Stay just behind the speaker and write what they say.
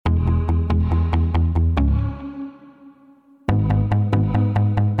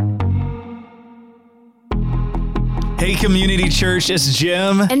Hey, Community Church, it's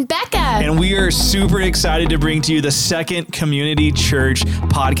Jim. And Becca. And we are super excited to bring to you the second Community Church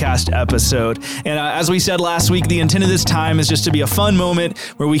podcast episode. And as we said last week, the intent of this time is just to be a fun moment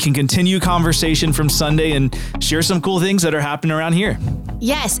where we can continue conversation from Sunday and share some cool things that are happening around here.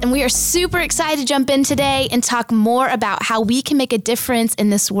 Yes, and we are super excited to jump in today and talk more about how we can make a difference in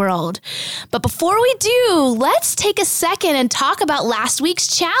this world. But before we do, let's take a second and talk about last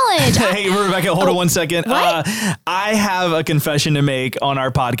week's challenge. Hey, Rebecca, hold on 1 second. What? I have a confession to make on our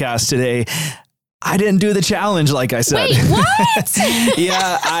podcast today. I didn't do the challenge like I said. Wait, what?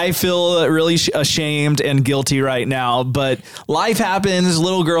 Yeah, I feel really ashamed and guilty right now, but life happens,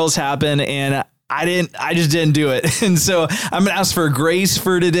 little girls happen, and I just didn't do it. And so I'm going to ask for grace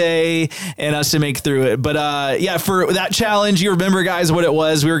for today and us to make through it. But yeah, for that challenge, you remember, guys, what it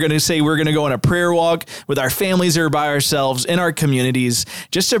was. We were going to say we're going to go on a prayer walk with our families or by ourselves in our communities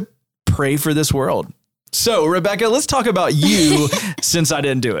just to pray for this world. So, Rebecca, let's talk about you since I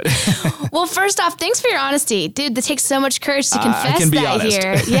didn't do it. Well, first off, thanks for your honesty. Dude, that takes so much courage to confess that honest.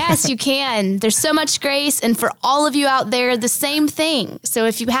 here. Yes, you can. There's so much grace. And for all of you out there, the same thing. So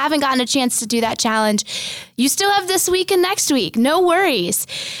if you haven't gotten a chance to do that challenge, you still have this week and next week. No worries.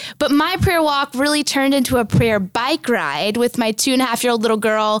 But my prayer walk really turned into a prayer bike ride with my 2.5-year-old little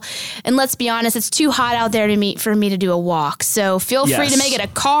girl. And let's be honest, it's too hot out there for me to do a walk. So feel free to make it a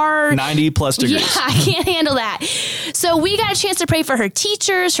car. 90 plus degrees. Yeah, I can't handle that. So we got a chance to pray for her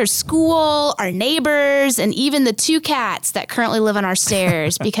teachers, her school, our neighbors, and even the 2 cats that currently live on our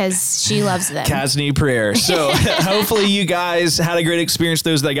stairs because she loves them. Cats need prayer. So hopefully you guys had a great experience,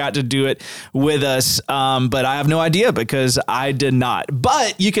 those that got to do it with us. But I have no idea because I did not.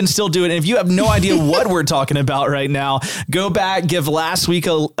 But you can still do it. And if you have no idea what we're talking about right now, go back, give last week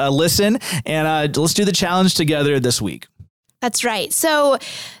a listen, and let's do the challenge together this week. That's right. So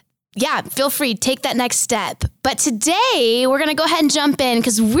yeah, feel free, take that next step. But today we're going to go ahead and jump in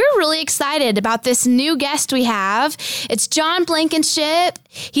because we're really excited about this new guest we have. It's John Blankenship.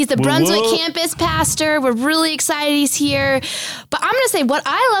 He's the Brunswick campus pastor. We're really excited he's here. But I'm going to say what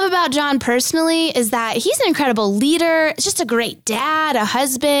I love about John personally is that he's an incredible leader, just a great dad, a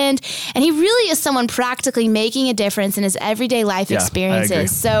husband, and he really is someone practically making a difference in his everyday life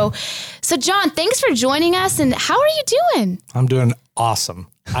experiences. So John, thanks for joining us. And how are you doing? I'm doing awesome.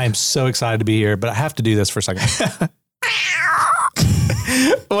 I am so excited to be here, but I have to do this for a second.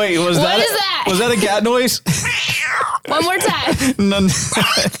 Wait, was that a cat noise? One more time.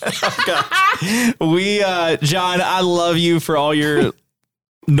 No. We, John, I love you for all your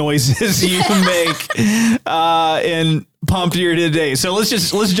noises you make, and pumped here today. So let's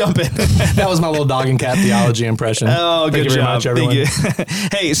jump in. That was my little dog and cat theology impression. Oh, Thank good you very job. much, everyone.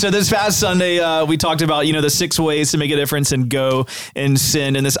 Hey, so this past Sunday, we talked about, the 6 ways to make a difference and go and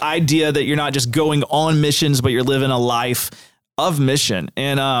sin. And this idea that you're not just going on missions, but you're living a life of mission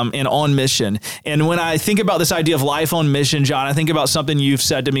and on mission. And when I think about this idea of life on mission, John, I think about something you've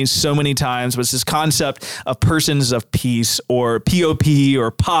said to me so many times, was this concept of persons of peace, or POP, or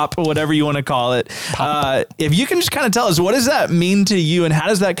POP, or whatever you want to call it. If you can just kind of tell us, what does that mean to you, and how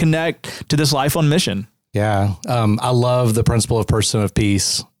does that connect to this life on mission? Yeah. I love the principle of person of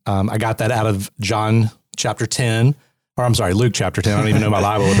peace. I got that out of Luke chapter 10. I don't even know my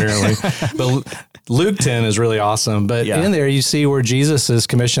Bible apparently, but Luke 10 is really awesome. But in there you see where Jesus is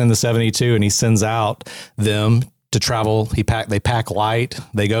commissioning the 72 and he sends out them to travel. They pack light.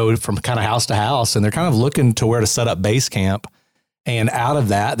 They go from kind of house to house, and they're kind of looking to where to set up base camp. And out of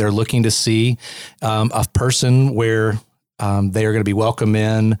that, they're looking to see a person where they are going to be welcome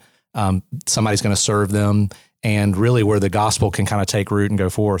in. Somebody's going to serve them, and really where the gospel can kind of take root and go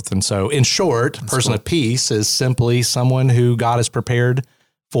forth. And so in short, person of peace is simply someone who God has prepared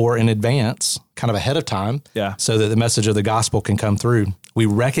for in advance, kind of ahead of time, so that the message of the gospel can come through. We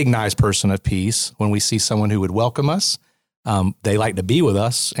recognize person of peace when we see someone who would welcome us. They like to be with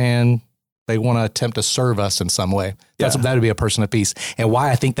us, and they want to attempt to serve us in some way. That would be a person of peace. And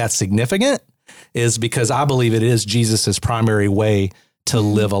why I think that's significant is because I believe it is Jesus's primary way to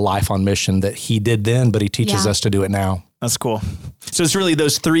live a life on mission that he did then, but he teaches us to do it now. That's cool. So it's really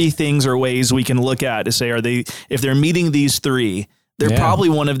those 3 things or ways we can look at to say, if they're meeting these 3, they're probably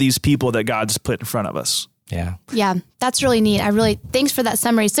one of these people that God's put in front of us. Yeah. Yeah, that's really neat. Thanks for that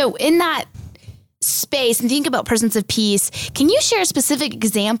summary. So in that space, and think about persons of peace, can you share a specific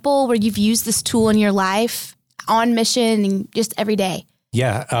example where you've used this tool in your life on mission and just every day?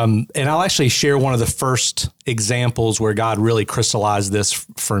 Yeah. And I'll actually share one of the first examples where God really crystallized this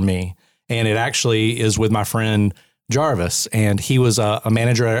for me. And it actually is with my friend Jarvis, and he was a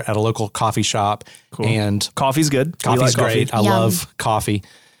manager at a local coffee shop. Cool. And coffee's good. Coffee's great. Coffee? I love coffee.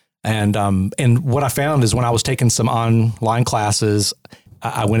 And what I found is when I was taking some online classes,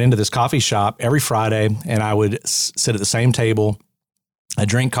 I went into this coffee shop every Friday and I would sit at the same table, I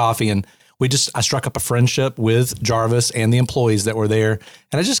drink coffee, and I struck up a friendship with Jarvis and the employees that were there.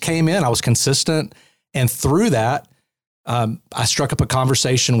 And I just came in, I was consistent. And through that, I struck up a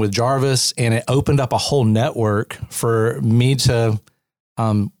conversation with Jarvis, and it opened up a whole network for me to,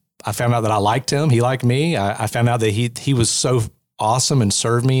 I found out that I liked him. He liked me. I found out that he was so awesome and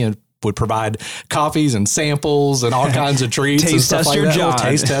served me and would provide coffees and samples and all kinds of treats. Taste and stuff tester like that. John.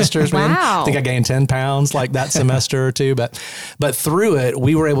 Taste testers, man. Wow. I think I gained 10 pounds like that semester or two. But through it,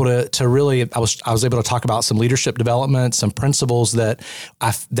 we were able to really, I was able to talk about some leadership development, some principles that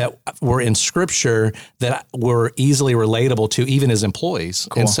were in Scripture that were easily relatable to even his employees.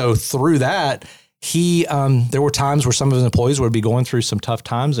 Cool. And so through that, there were times where some of his employees would be going through some tough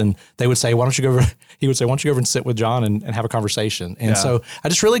times, and they would say, he would say, why don't you go over and sit with John and have a conversation? And so I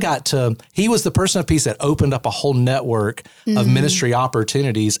just really he was the person of peace that opened up a whole network of ministry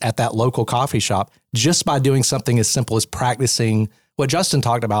opportunities at that local coffee shop just by doing something as simple as practicing what Justin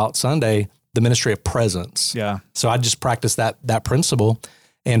talked about Sunday, the ministry of presence. Yeah. So I just practiced that principle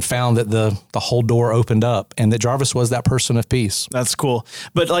and found that the whole door opened up and that Jarvis was that person of peace. That's cool.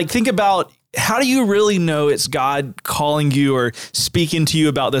 But think about, how do you really know it's God calling you or speaking to you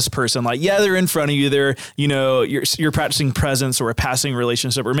about this person? They're in front of you. They're, you're practicing presence or a passing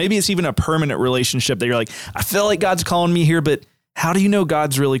relationship, or maybe it's even a permanent relationship that you're like, I feel like God's calling me here, but how do you know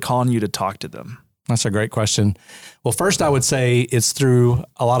God's really calling you to talk to them? That's a great question. Well, first I would say it's through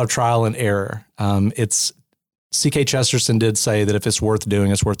a lot of trial and error. C.K. Chesterton did say that if it's worth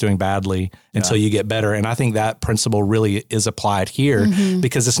doing badly until you get better. And I think that principle really is applied here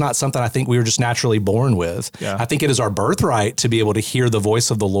because it's not something I think we were just naturally born with. Yeah. I think it is our birthright to be able to hear the voice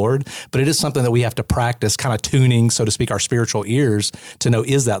of the Lord, but it is something that we have to practice, kind of tuning, so to speak, our spiritual ears to know,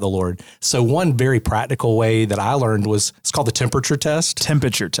 is that the Lord? So one very practical way that I learned was, it's called the temperature test.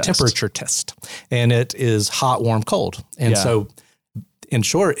 Temperature test. And it is hot, warm, cold. And so in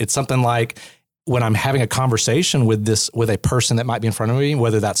short, it's something like, when I'm having a conversation with a person that might be in front of me,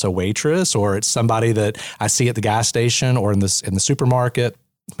 whether that's a waitress or it's somebody that I see at the gas station or in the supermarket,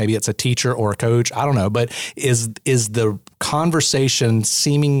 maybe it's a teacher or a coach, I don't know, but is the conversation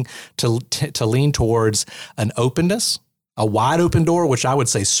seeming to lean towards an openness, a wide open door, which I would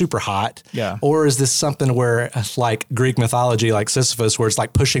say super hot? Yeah. Or is this something where, like Greek mythology, like Sisyphus, where it's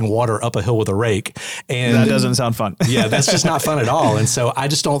like pushing water up a hill with a rake? And that doesn't sound fun. Yeah, that's just not fun at all. And so I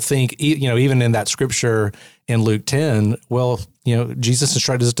just don't think, even in that scripture in Luke 10, Jesus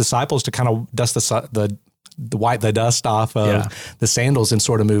instructed his disciples to kind of dust wipe the dust off of the sandals and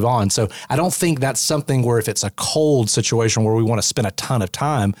sort of move on. So I don't think that's something where if it's a cold situation where we want to spend a ton of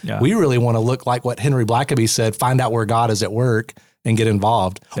time, we really want to look like what Henry Blackaby said, find out where God is at work and get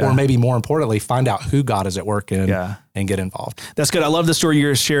involved. Or maybe more importantly, find out who God is at work in and get involved. That's good. I love the story you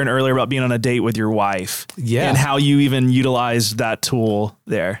were sharing earlier about being on a date with your wife. Yeah. And how you even utilized that tool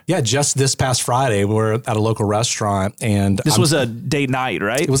there. Yeah. Just this past Friday, we're at a local restaurant and this was a date night,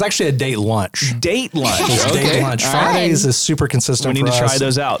 right? It was actually a date lunch. Date lunch. Date lunch. Fridays is super consistent. We need to try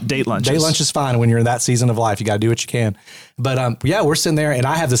those out. Date lunches. Date lunch is fine when you're in that season of life. You got to do what you can. But we're sitting there and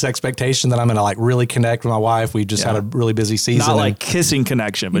I have this expectation that I'm going to really connect with my wife. We just had a really busy season. Not like kissing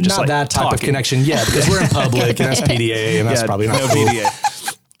connection, but just not that type of connection. Yeah, because we're in public and that's PDA and that's probably not no cool.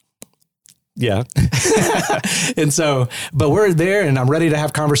 PDA. Yeah. And so, but we're there and I'm ready to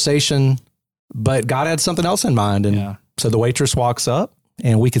have conversation, but God had something else in mind. And so the waitress walks up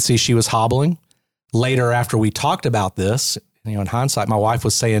and we could see she was hobbling. Later, after we talked about this, in hindsight, my wife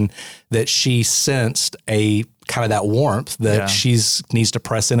was saying that she sensed a kind of that warmth that she needs to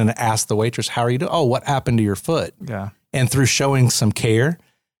press in and ask the waitress, how are you doing? Oh, what happened to your foot? Yeah. And through showing some care,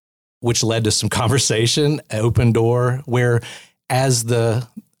 which led to some conversation, an open door, where as the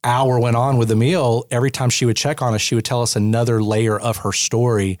hour went on with the meal, every time she would check on us, she would tell us another layer of her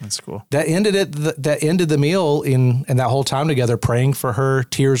story. That's cool. That ended the meal in that whole time together, praying for her.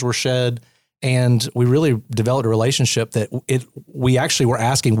 Tears were shed. And we really developed a relationship that we actually were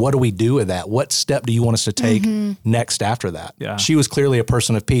asking, what do we do with that? What step do you want us to take next after that? Yeah. She was clearly a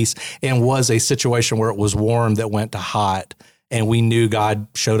person of peace and was a situation where it was warm that went to hot. And we knew God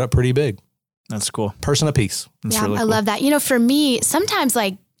showed up pretty big. That's cool. Person of peace. That's yeah, really I cool. love that. For me, sometimes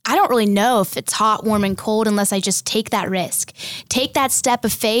I don't really know if it's hot, warm, and cold unless I just take that risk, take that step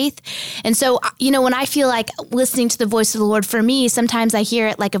of faith. And so, when I feel like listening to the voice of the Lord, for me, sometimes I hear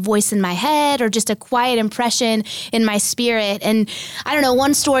it like a voice in my head or just a quiet impression in my spirit. And I don't know,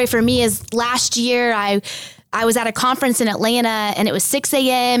 one story for me is last year I was at a conference in Atlanta and it was 6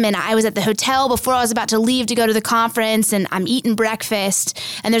 a.m. and I was at the hotel before I was about to leave to go to the conference, and I'm eating breakfast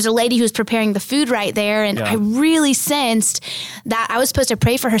and there's a lady who's preparing the food right there. And I really sensed that I was supposed to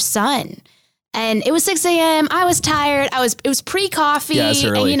pray for her son. And it was 6 a.m. I was tired. It was pre-coffee. Yeah, it's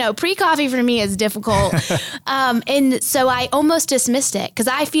early. And, pre-coffee for me is difficult. And so I almost dismissed it because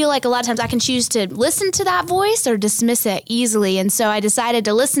I feel like a lot of times I can choose to listen to that voice or dismiss it easily. And so I decided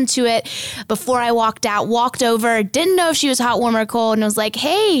to listen to it before I walked over, didn't know if she was hot, warm, or cold. And I was like,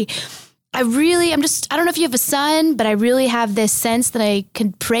 hey, I don't know if you have a son, but I really have this sense that I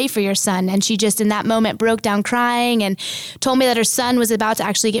could pray for your son. And she just in that moment broke down crying and told me that her son was about to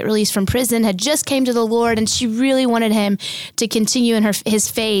actually get released from prison, had just came to the Lord, and she really wanted him to continue in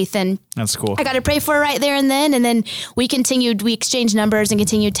his faith. And that's cool. I got to pray for her right there and then. And then we exchanged numbers and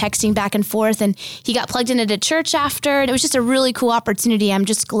continued texting back and forth. And he got plugged into the church after. And it was just a really cool opportunity. I'm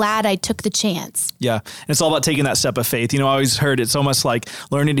just glad I took the chance. Yeah. And it's all about taking that step of faith. I always heard it's almost like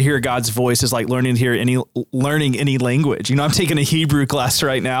learning to hear God's voice is like learning any language. I'm taking a Hebrew class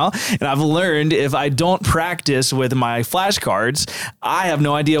right now, and I've learned if I don't practice with my flashcards, I have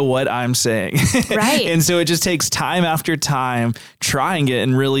no idea what I'm saying. Right. And so it just takes time after time trying it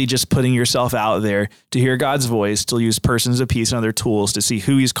and really just putting yourself out there to hear God's voice, to use persons of peace and other tools to see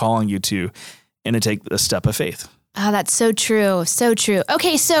who he's calling you to, and to take the step of faith. Oh, that's so true. So true.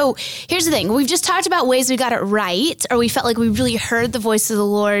 Okay, so here's the thing. We've just talked about ways we got it right, or we felt like we really heard the voice of the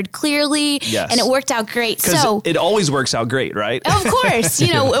Lord clearly, and it worked out great. So it always works out great, right? Of course.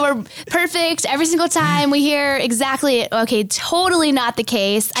 We're perfect every single time we hear exactly. Okay, totally not the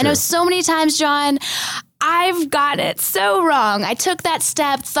case. True. I know so many times, John, I've got it so wrong. I took that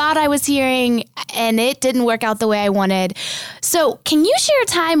step, thought I was hearing, and it didn't work out the way I wanted. So can you share a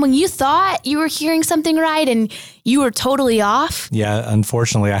time when you thought you were hearing something right and you were totally off? Yeah,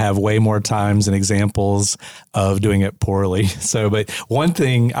 unfortunately, I have way more times and examples of doing it poorly. But one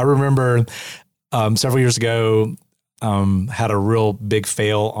thing I remember several years ago, had a real big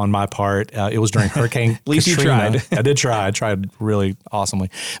fail on my part. It was during Hurricane At least Katrina. you tried. I did try. I tried really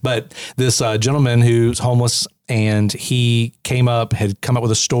awesomely. But this gentleman who's homeless, and he had come up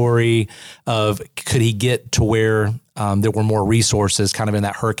with a story of could he get to where there were more resources kind of in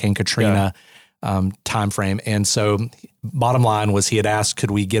that Hurricane Katrina time frame. And so bottom line was he had asked, could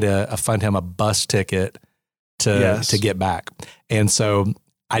we fund him a bus ticket to get back? And so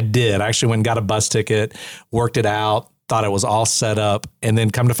I did. I actually went and got a bus ticket, worked it out, thought it was all set up, and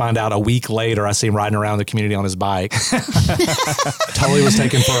then come to find out a week later, I see him riding around the community on his bike. Totally was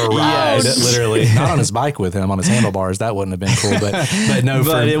taken for a ride, literally. Not on his bike with him, on his handlebars. That wouldn't have been cool, but no.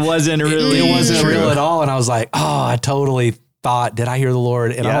 But it wasn't really. It wasn't real at all. And I was like, I totally thought, did I hear the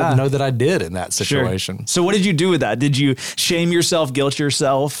Lord? And I don't know that I did in that situation. Sure. So what did you do with that? Did you shame yourself, guilt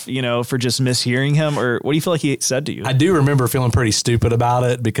yourself, for just mishearing him? Or what do you feel like he said to you? I do remember feeling pretty stupid about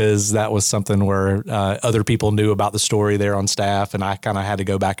it because that was something where other people knew about the story there on staff, and I kind of had to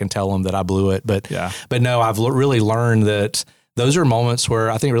go back and tell them that I blew it. But no, I've really learned that those are moments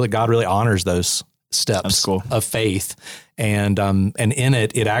where I think really God really honors those steps of faith. And in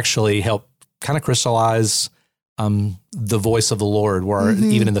it actually helped kind of crystallize the voice of the Lord, where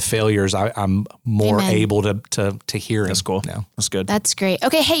even in the failures, I'm more able to hear him. That's cool. Now. That's good. That's great.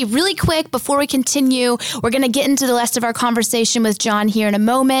 Okay, hey, really quick, before we continue, we're going to get into the rest of our conversation with John here in a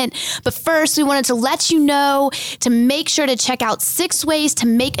moment. But first, we wanted to let you know to make sure to check out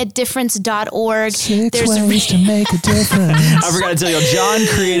 6waystomakaadifference.org. 6 ways to make a difference. I forgot to tell you, John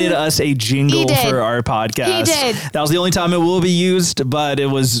created us a jingle for our podcast. He did. That was the only time it will be used, but it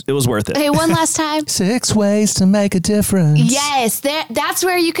was worth it. Okay, one last time. 6 ways to make a difference. Yes, that's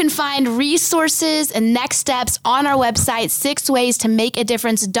where you can find resources and next steps on our website,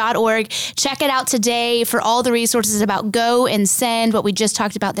 6waystomakaadifference.org. Check it out today for all the resources about Go and Send, what we just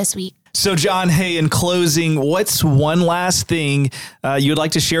talked about this week. So, John, hey, in closing, what's one last thing you'd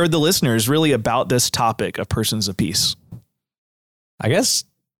like to share with the listeners really about this topic of persons of peace? I guess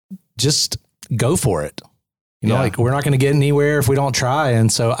just go for it. Like we're not going to get anywhere if we don't try.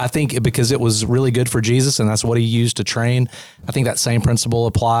 And so I think because it was really good for Jesus and that's what he used to train, I think that same principle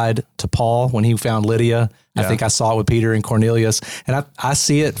applied to Paul when he found Lydia. I think I saw it with Peter and Cornelius, and I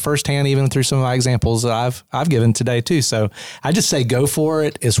see it firsthand even through some of my examples that I've given today too. So I just say go for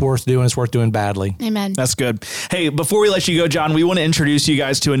it. It's worth doing. It's worth doing badly. Amen. That's good. Hey, before we let you go, John, we want to introduce you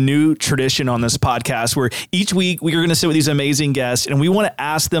guys to a new tradition on this podcast where each week we are going to sit with these amazing guests and we want to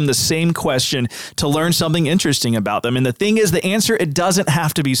ask them the same question to learn something interesting about them. And the thing is, the answer, it doesn't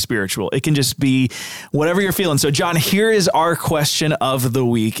have to be spiritual. It can just be whatever you're feeling. So, John, here is our question of the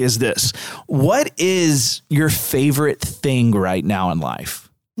week is this. What is your favorite thing right now in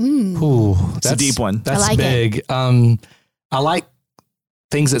life? Ooh, that's a deep one. That's I like big. I like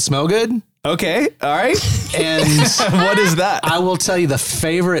things that smell good. Okay. All right. And What is that? I will tell you the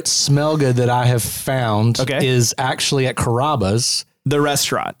favorite smell good that I have found is actually at Carrabba's. The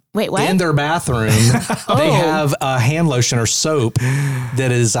restaurant. Wait, what? In their bathroom, they have a hand lotion or soap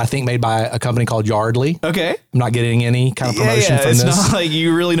that is, I think, made by a company called Yardley. Okay. I'm not getting any kind of promotion from it's this. not like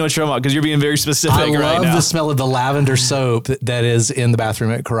you really know what you're talking about because you're being very specific I right love now. the smell of the lavender soap that is in the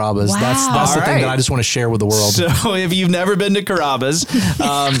bathroom at Carrabba's. Wow. That's the All thing right. that I just want to share with the world. So if you've never been to Carrabba's,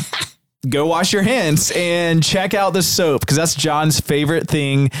 go wash your hands and check out the soap because that's John's favorite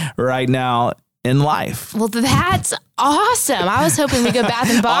thing right now in life. Well, that's awesome. I was hoping we go Bath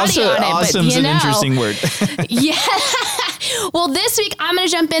and Body on it, Awesome's but an interesting word. Yeah. Well, this week I'm going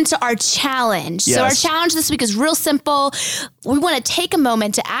to jump into our challenge. So our Yes. challenge this week is real simple. We want to take a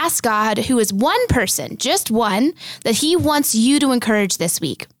moment to ask God, who is one person, just one, that he wants you to encourage this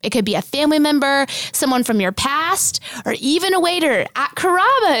week. It could be a family member, someone from your past, or even a waiter at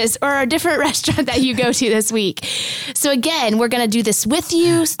Carrabba's or a different restaurant that you go to this week. So again, we're going to do this with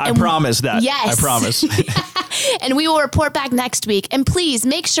you. I promise that. Yes. I promise. And we will report back next week. And please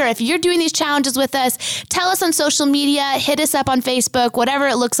make sure if you're doing these challenges with us, tell us on social media, hit us up on Facebook, whatever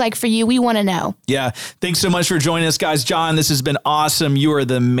it looks like for you. We want to know. Yeah. Thanks so much for joining us, guys. John, this has been awesome. You are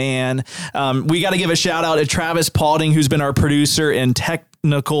the man. We got to give a shout out to Travis Paulding, who's been our producer and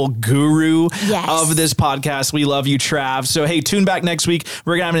technical guru of this podcast. We love you, Trav. So, hey, tune back next week.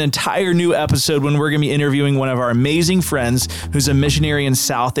 We're going to have an entire new episode when we're going to be interviewing one of our amazing friends who's a missionary in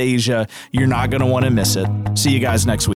South Asia. You're not going to want to miss it. See you guys next week.